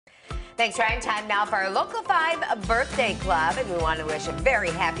Thanks, Ryan. Time now for our Local 5 Birthday Club, and we want to wish a very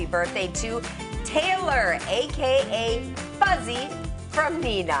happy birthday to Taylor, a.k.a. Fuzzy from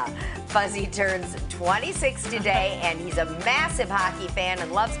Nina. Fuzzy turns 26 today, and he's a massive hockey fan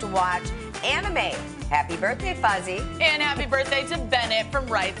and loves to watch anime. Happy birthday, Fuzzy. And happy birthday to Bennett from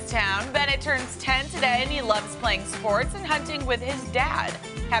Wrightstown. Bennett turns 10 today, and he loves playing sports and hunting with his dad.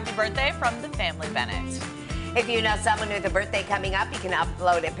 Happy birthday from the family Bennett. If you know someone with a birthday coming up, you can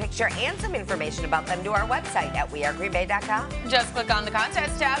upload a picture and some information about them to our website at wearegreenbay.com. Just click on the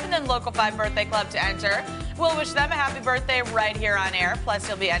contest tab and then Local 5 Birthday Club to enter. We'll wish them a happy birthday right here on air. Plus,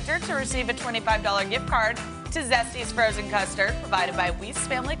 you'll be entered to receive a $25 gift card to Zesty's Frozen Custard, provided by Weiss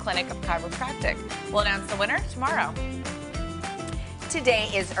Family Clinic of Chiropractic. We'll announce the winner tomorrow. Today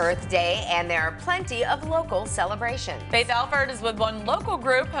is Earth Day, and there are plenty of local celebrations. Faith Alford is with one local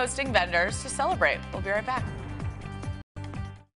group hosting vendors to celebrate. We'll be right back.